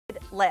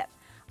lip.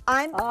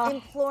 I'm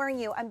imploring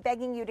you, I'm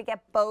begging you to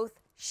get both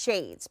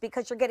shades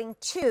because you're getting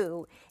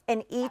 2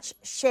 in each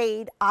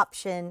shade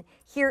option.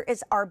 Here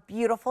is our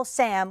beautiful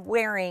Sam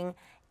wearing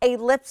a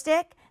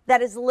lipstick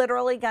that is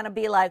literally going to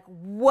be like,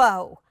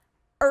 whoa,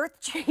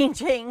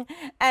 earth-changing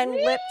and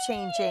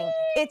lip-changing.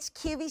 It's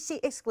QVC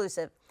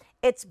exclusive.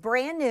 It's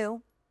brand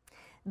new.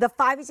 The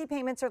 5 easy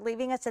payments are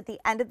leaving us at the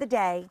end of the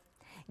day.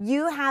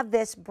 You have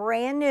this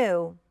brand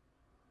new.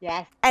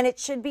 Yes. And it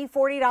should be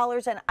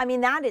 $40. And I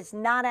mean, that is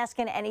not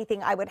asking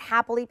anything. I would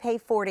happily pay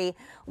 $40.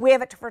 We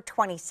have it for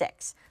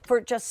 $26.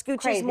 For just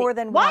scooches more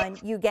than one,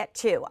 you get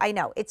 2. I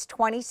know. It's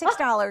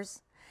 $26.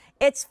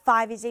 It's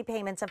 5 easy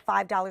payments of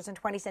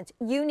 $5.20.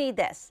 You need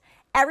this.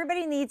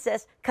 Everybody needs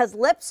this because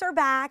lips are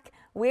back.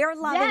 We are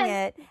loving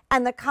it.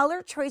 And the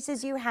color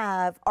choices you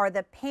have are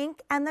the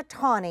pink and the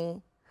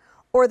tawny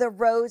or the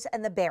rose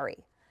and the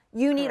berry.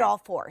 You need all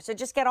 4. So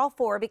just get all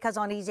 4 because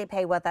on Easy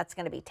Pay, what that's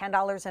going to be,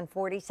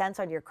 $10.40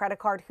 on your credit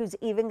card. Who's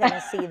even going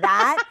to see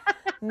that?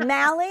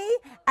 Mally,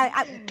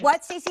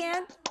 what, Stacey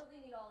Ann?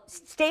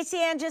 Stacey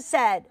Ann just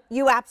said,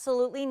 you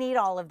absolutely need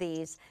all of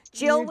these.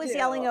 Jill was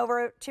yelling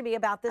over to me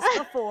about this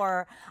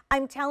before.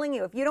 I'm telling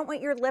you, if you don't want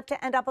your lip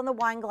to end up on the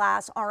wine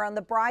glass or on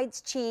the bride's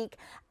cheek,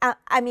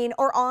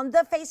 or on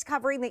the face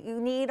covering that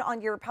you need on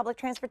your public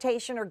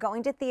transportation or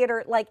going to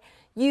theater, like,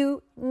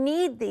 you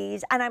need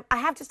these. And I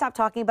have to stop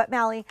talking, but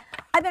Mally,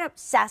 I've been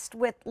obsessed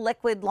with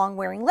liquid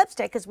long-wearing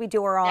lipstick because we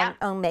do our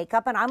own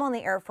makeup, and I'm on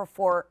the air for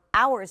 4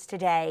 hours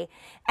today.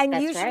 And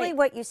usually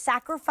what you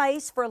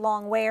sacrifice for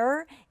long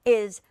wear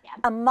is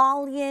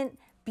emollient,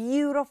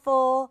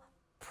 beautiful,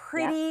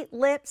 pretty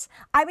lips.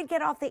 I would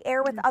get off the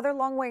air with other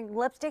long-wearing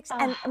lipsticks,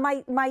 and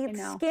my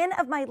skin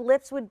of my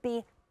lips would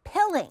be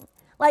pilling,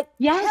 like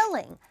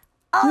pilling.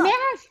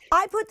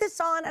 I put this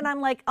on, and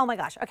I'm like, oh my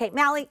gosh. Okay,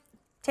 Mally,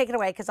 take it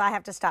away because I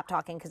have to stop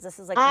talking because this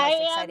is like the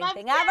most exciting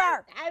thing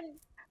ever.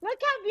 Look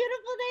how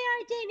beautiful they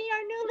are, Janie.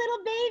 Our new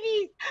little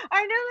babies.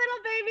 Our new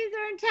little babies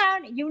are in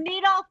town. You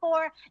need all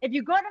 4. If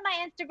you go to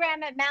my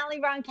Instagram at Mally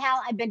Roncal,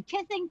 I've been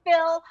kissing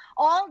Phil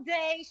all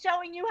day,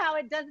 showing you how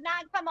it does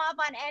not come off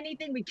on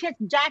anything. We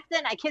kissed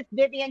Jackson. I kissed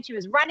Vivian. She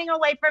was running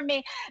away from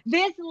me.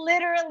 This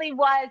literally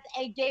was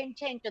a game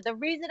changer. The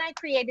reason I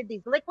created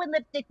these liquid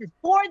lipsticks is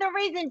for the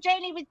reason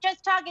Janie was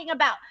just talking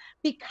about.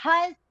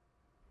 Because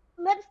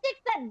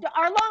lipsticks that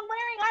are long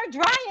wearing are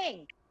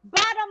drying.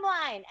 Bottom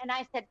line. And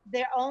I said,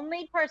 the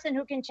only person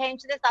who can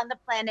change this on the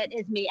planet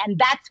is me. And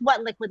that's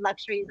what liquid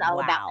luxury is all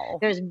about.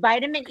 There's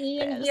vitamin E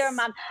in here,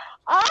 Mom.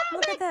 Oh,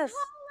 look at this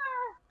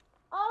color.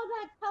 Oh,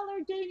 that color,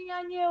 Janie,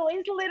 on you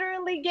is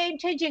literally game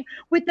changing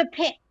with the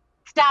pink.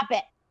 Stop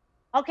it.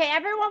 Okay,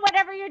 everyone,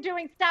 whatever you're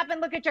doing, stop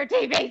and look at your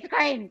TV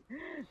screen.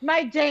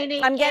 My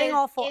Janie. I'm getting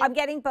all 4. I'm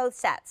getting both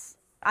sets.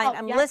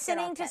 I'm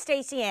listening to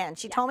Stacey Ann.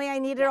 She told me I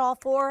needed all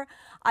 4.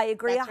 I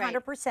agree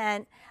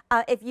 100%.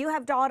 If you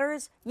have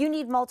daughters, you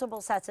need multiple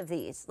sets of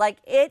these. Like,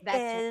 it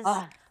is,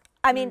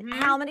 I mean,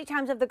 how many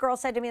times have the girls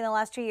said to me in the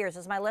last 2 years,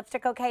 is my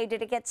lipstick okay?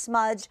 Did it get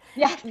smudged?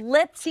 Yes.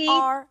 Lips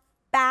are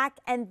back,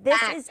 and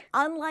this is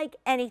unlike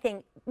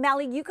anything.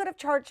 Mally, you could have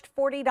charged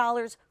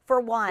 $40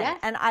 for one,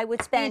 and I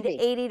would spend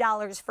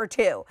 $80 for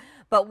 2.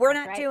 But we're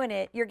not doing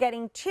it. You're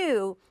getting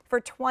 2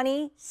 for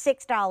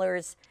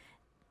 $26.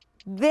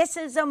 This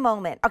is a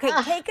moment. Okay,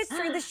 take us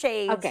through the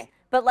shades. Okay.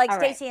 But like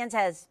Stacey Ann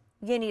says,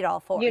 you need all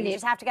 4. You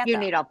just have to get them. You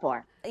need all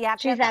 4. Yeah,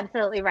 she's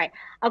absolutely right.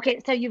 Okay,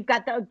 so you've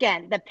got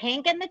the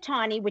pink and the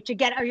tawny, which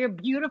again are your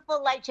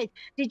beautiful light shades.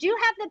 Did you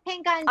have the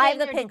pink on? I have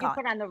the pink on. You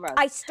put on the rose?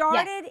 I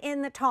started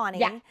in the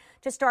tawny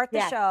to start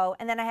the show,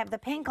 and then I have the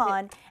pink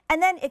on.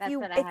 And then if you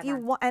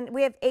want, and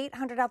we have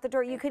 800 out the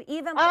door, you could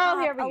even put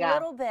a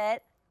little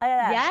bit.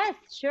 Yes,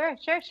 sure.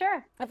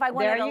 If I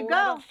wanted a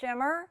little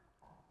shimmer.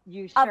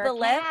 You sure of the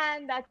lip.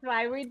 Can. That's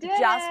why we did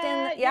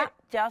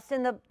just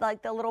in the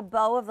the little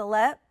bow of the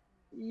lip.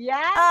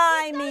 Yes.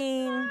 I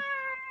mean,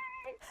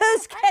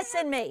 who's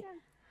kissing me?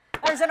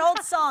 There's an old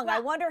song. I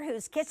wonder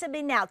who's kissing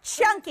me now.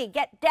 Chunky,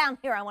 get down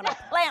here. I want to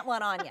plant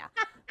one on you.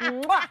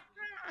 Mwah.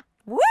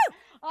 Woo!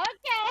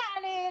 Okay,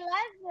 honey.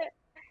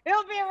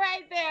 It'll be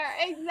right there.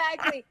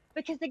 Exactly.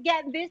 Because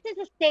again, this is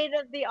a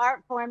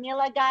state-of-the-art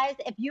formula, guys.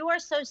 If you are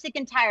so sick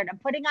and tired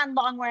of putting on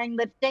long-wearing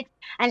lipsticks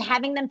and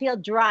having them feel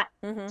dry,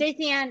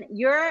 Stacey Ann,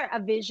 you're a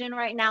vision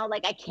right now.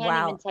 Like, I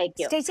can't even take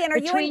you. Stacey Ann, are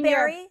you in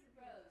berry?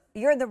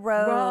 You're the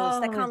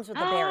rose that comes with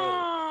the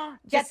berry.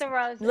 Get the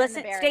rose.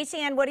 Listen, Stacey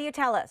Ann, what do you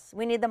tell us?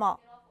 We need them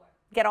all.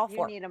 Get all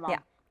 4. You need them all. Yeah.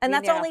 And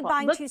that's only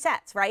buying 2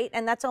 sets, right?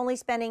 And that's only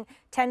spending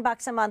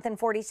 $10 a month and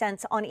 40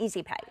 cents on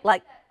Easy Pay.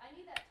 Like,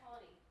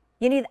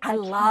 you need, I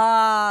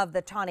love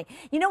the tawny.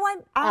 You know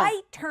what?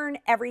 I turn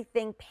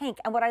everything pink.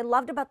 And what I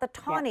loved about the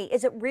tawny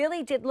is it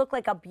really did look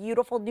like a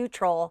beautiful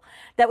neutral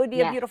that would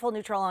be a beautiful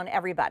neutral on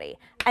everybody.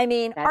 I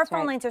mean, our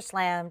phone lines are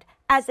slammed,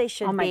 as they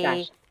should be.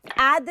 Gosh.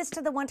 Add this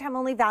to the one-time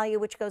only value,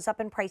 which goes up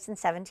in price in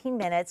 17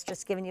 minutes.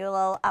 Just giving you a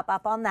little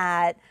up on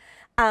that.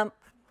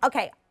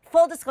 Okay,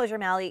 full disclosure,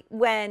 Mally,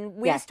 when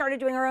we started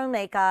doing our own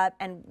makeup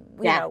and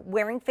you know,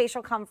 wearing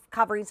facial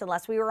coverings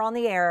unless we were on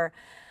the air,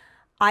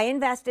 I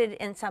invested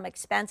in some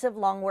expensive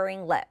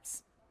long-wearing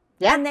lips.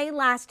 Yeah. And they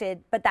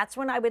lasted, but that's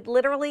when I would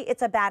literally,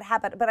 it's a bad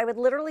habit, but I would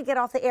literally get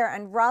off the air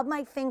and rub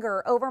my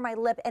finger over my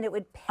lip and it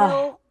would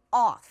peel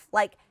off,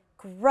 like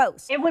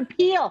gross. It would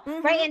peel,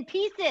 right, in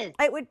pieces.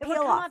 It would peel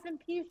come off. off in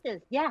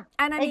pieces. Yeah,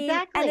 And I mean,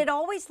 exactly. and it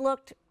always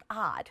looked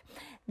odd.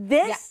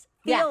 This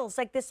feels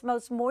like this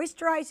most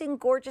moisturizing,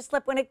 gorgeous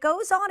lip. When it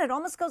goes on, it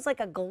almost goes like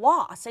a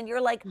gloss. And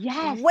you're like,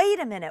 wait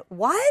a minute,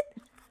 what?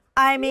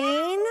 I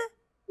mean,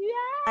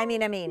 I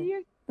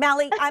mean.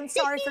 Mally, I'm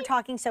sorry for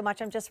talking so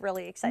much. I'm just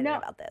really excited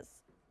about this.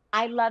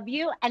 I love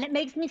you, and it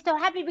makes me so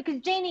happy because,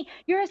 Janie,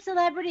 you're a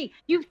celebrity.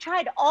 You've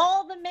tried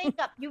all the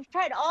makeup. You've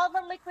tried all the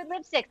liquid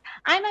lipsticks.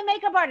 I'm a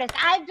makeup artist.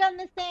 I've done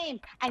the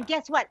same. And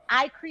guess what?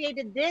 I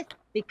created this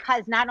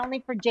because not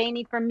only for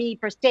Janie, for me,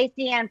 for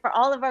Stacey Ann, for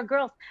all of our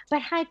girls,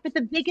 but for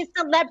the biggest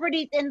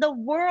celebrities in the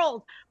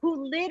world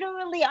who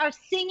literally are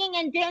singing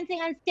and dancing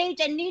on stage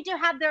and need to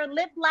have their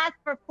lip last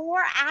for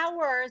 4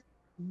 hours.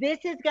 This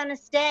is going to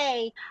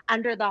stay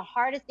under the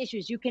hardest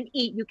issues. You can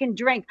eat, you can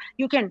drink,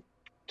 you can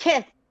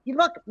kiss. You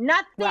look,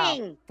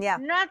 nothing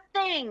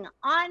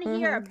on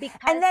here. Because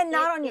and then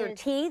not on your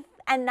teeth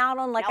and not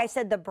on, like I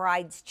said, the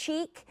bride's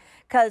cheek,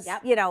 because,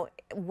 you know,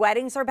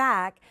 weddings are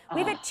back.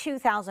 We've had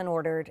 2,000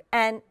 ordered.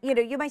 And, you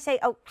know, you might say,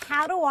 oh,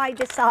 how do I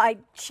decide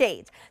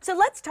shades? So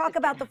let's talk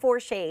about the 4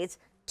 shades.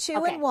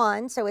 2 in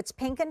 1. So it's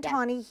pink and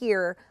tawny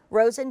here,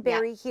 rose and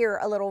berry here,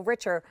 a little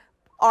richer.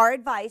 Our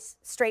advice,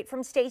 straight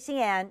from Stacey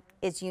Ann,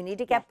 is you need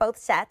to get both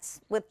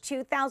sets with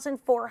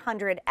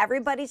 2,400.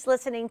 Everybody's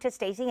listening to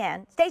Stacey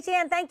Ann. Stacey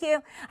Ann, thank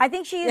you. I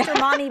think she used her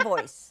mommy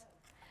voice.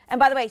 And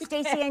by the way,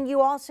 Stacey Ann,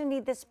 you also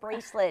need this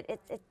bracelet.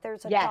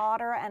 There's a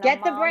daughter and a mama.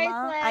 Get the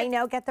bracelet. I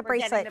know, get the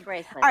bracelet. The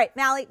bracelet. All right,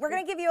 Mally, we're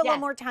going to give you a little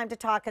more time to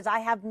talk because I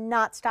have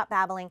not stopped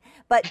babbling.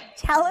 But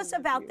tell us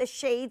about the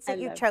shades that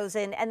you've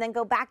chosen and then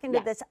go back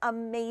into this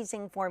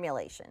amazing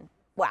formulation.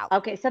 Wow.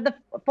 Okay, so the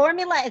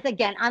formula is,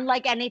 again,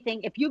 unlike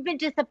anything. If you've been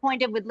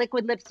disappointed with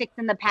liquid lipsticks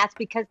in the past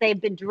because they've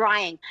been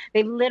drying,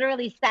 they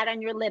literally sat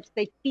on your lips,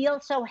 they feel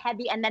so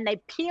heavy, and then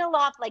they peel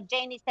off, like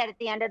Janie said at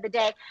the end of the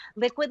day.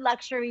 Liquid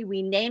Luxury,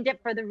 we named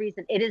it for the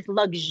reason. It is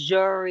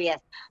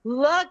luxurious.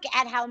 Look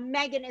at how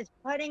Megan is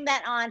putting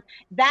that on.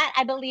 That,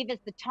 I believe, is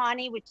the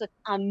tawny, which looks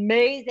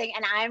amazing,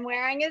 and I'm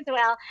wearing as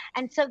well.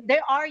 And so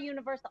they are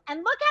universal. And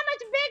look how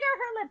much bigger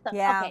her lips are.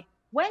 Yeah. Okay.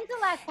 When's the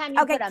last time you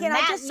put a matte can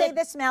I just say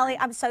this, Mally?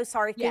 I'm so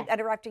sorry for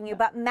interrupting you,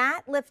 but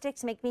matte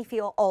lipsticks make me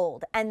feel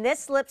old, and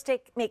this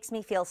lipstick makes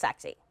me feel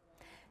sexy.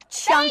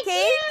 Chunky.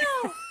 Thank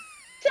you.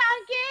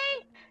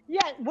 Chunky.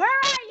 Yes. Where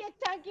are you,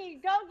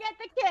 Chunky? Go get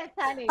the kiss,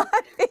 honey.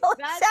 I feel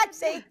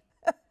sexy.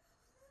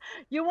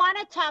 You want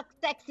to talk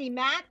sexy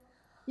matte?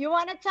 You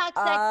want to talk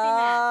sexy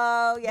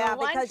matte? Oh, yeah,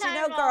 because you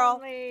know,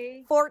 girl,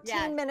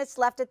 14 minutes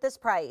left at this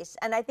price.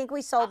 And I think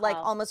we sold like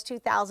almost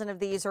 2,000 of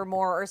these or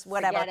more or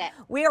whatever.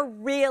 We are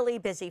really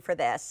busy for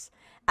this.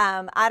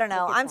 I don't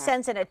know. I'm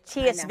sensing a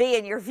TSV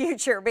in your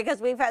future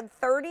because we've had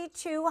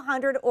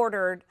 3,200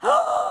 ordered.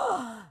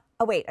 Oh,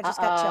 wait, I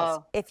just got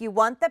chills. If you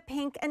want the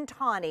pink and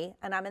tawny,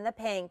 and I'm in the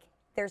pink,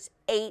 there's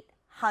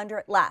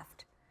 800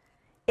 left.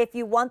 If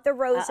you want the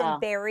rose and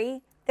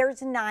berry,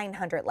 there's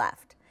 900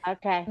 left.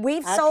 Okay.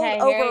 We've sold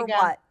over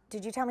what?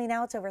 Did you tell me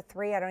now it's over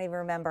 3? I don't even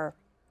remember.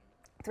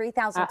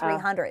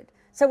 3,300.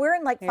 So we're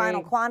in like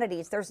final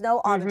quantities. There's no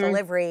auto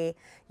delivery.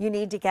 You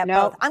need to get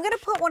both. I'm going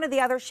to put one of the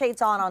other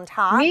shades on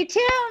top. Me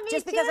too.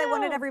 Just because I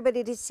wanted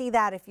everybody to see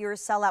that if you're a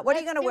sellout. What are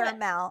you going to wear,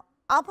 Mel?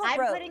 I'll put rose.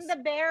 I'm putting the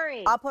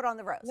berry. I'll put on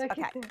the rose.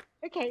 Okay.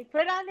 Okay.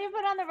 Put on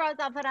the rose.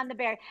 I'll put on the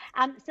berry.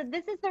 So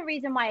this is the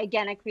reason why,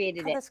 again, I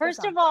created it.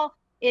 First of all,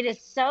 it is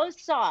so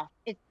soft.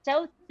 It's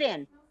so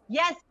thin.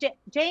 Yes,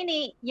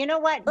 Janie, you know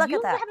what?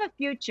 You have a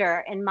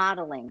future in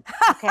modeling,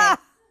 okay?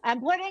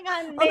 I'm putting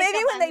on makeup. Well,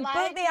 maybe when they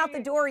boot me out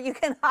the door, you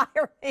can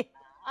hire me.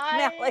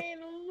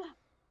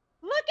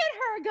 Look at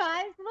her,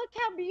 guys. Look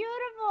how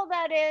beautiful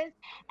that is.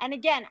 And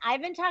again,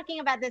 I've been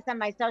talking about this on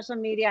my social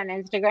media on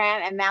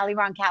Instagram and Mally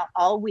Roncal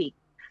all week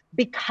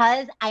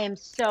because I am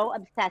so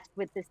obsessed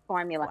with this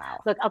formula. Wow.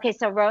 Look, okay,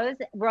 so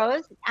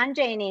Rose on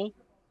Janie.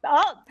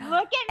 Oh,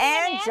 look at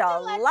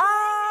Angela.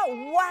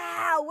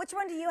 Wow. Which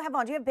one do you have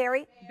on? Do you have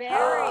berry?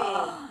 Berry.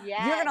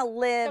 Yes. You're going to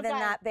live in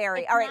that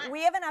berry. All right.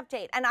 We have an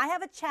update. And I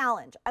have a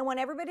challenge. I want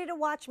everybody to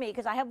watch me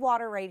because I have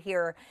water right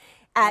here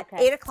at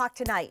 8 o'clock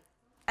tonight.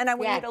 And I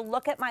want you to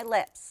look at my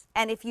lips.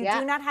 And if you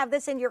do not have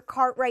this in your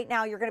cart right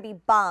now, you're going to be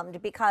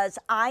bummed because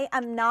I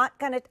am not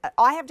going to,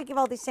 I have to give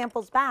all these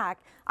samples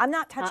back. I'm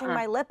not touching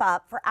my lip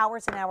up for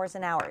hours and hours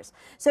and hours.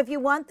 So if you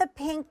want the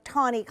pink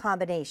tawny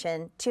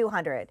combination,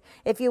 200.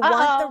 If you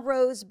want the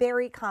rose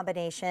berry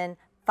combination,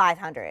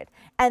 500.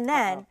 And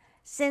then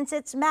since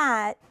it's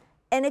matte,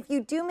 and if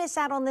you do miss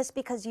out on this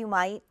because you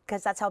might,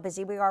 because that's how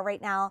busy we are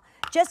right now,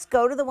 just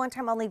go to the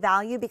one-time only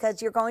value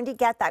because you're going to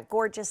get that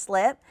gorgeous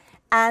lip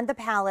and the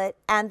palette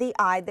and the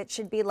eye that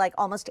should be like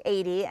almost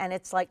 80 and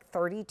it's like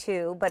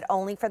 32, but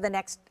only for the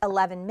next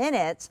 11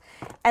 minutes.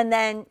 And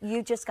then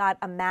you just got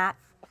a matte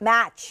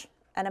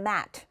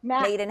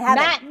made in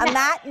heaven. A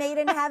matte made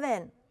in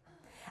heaven.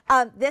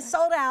 This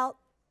sold out.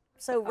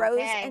 So rose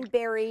and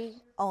berry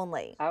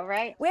only. All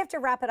right. We have to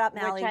wrap it up,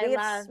 Mally. Which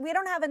I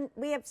love.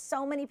 We have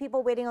so many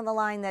people waiting on the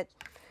line that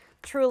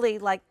truly,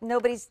 like,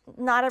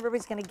 not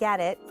everybody's going to get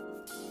it.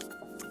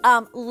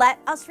 Let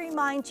us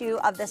remind you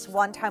of this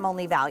one-time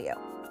only value.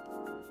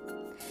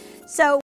 So